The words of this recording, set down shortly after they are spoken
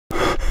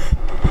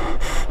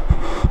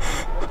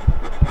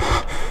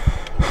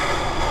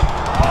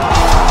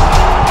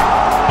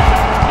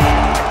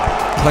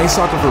Playing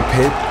soccer for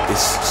Pitt is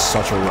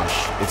such a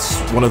rush.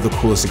 It's one of the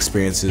coolest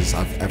experiences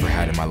I've ever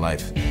had in my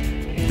life.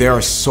 There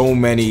are so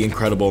many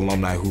incredible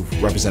alumni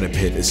who've represented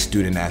Pitt as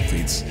student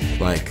athletes,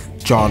 like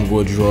John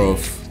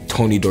Woodruff,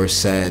 Tony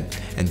Dorsett,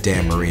 and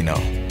Dan Marino.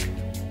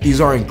 These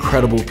are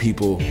incredible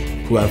people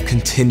who have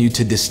continued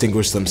to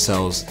distinguish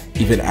themselves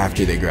even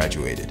after they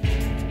graduated.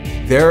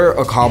 Their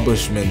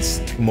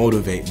accomplishments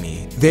motivate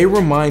me. They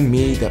remind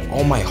me that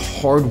all my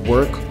hard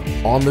work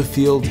on the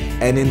field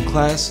and in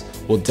class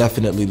will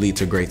definitely lead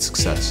to great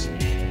success.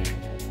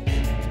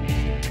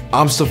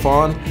 I'm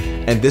Stephane,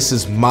 and this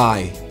is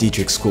my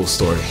Dietrich School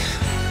story.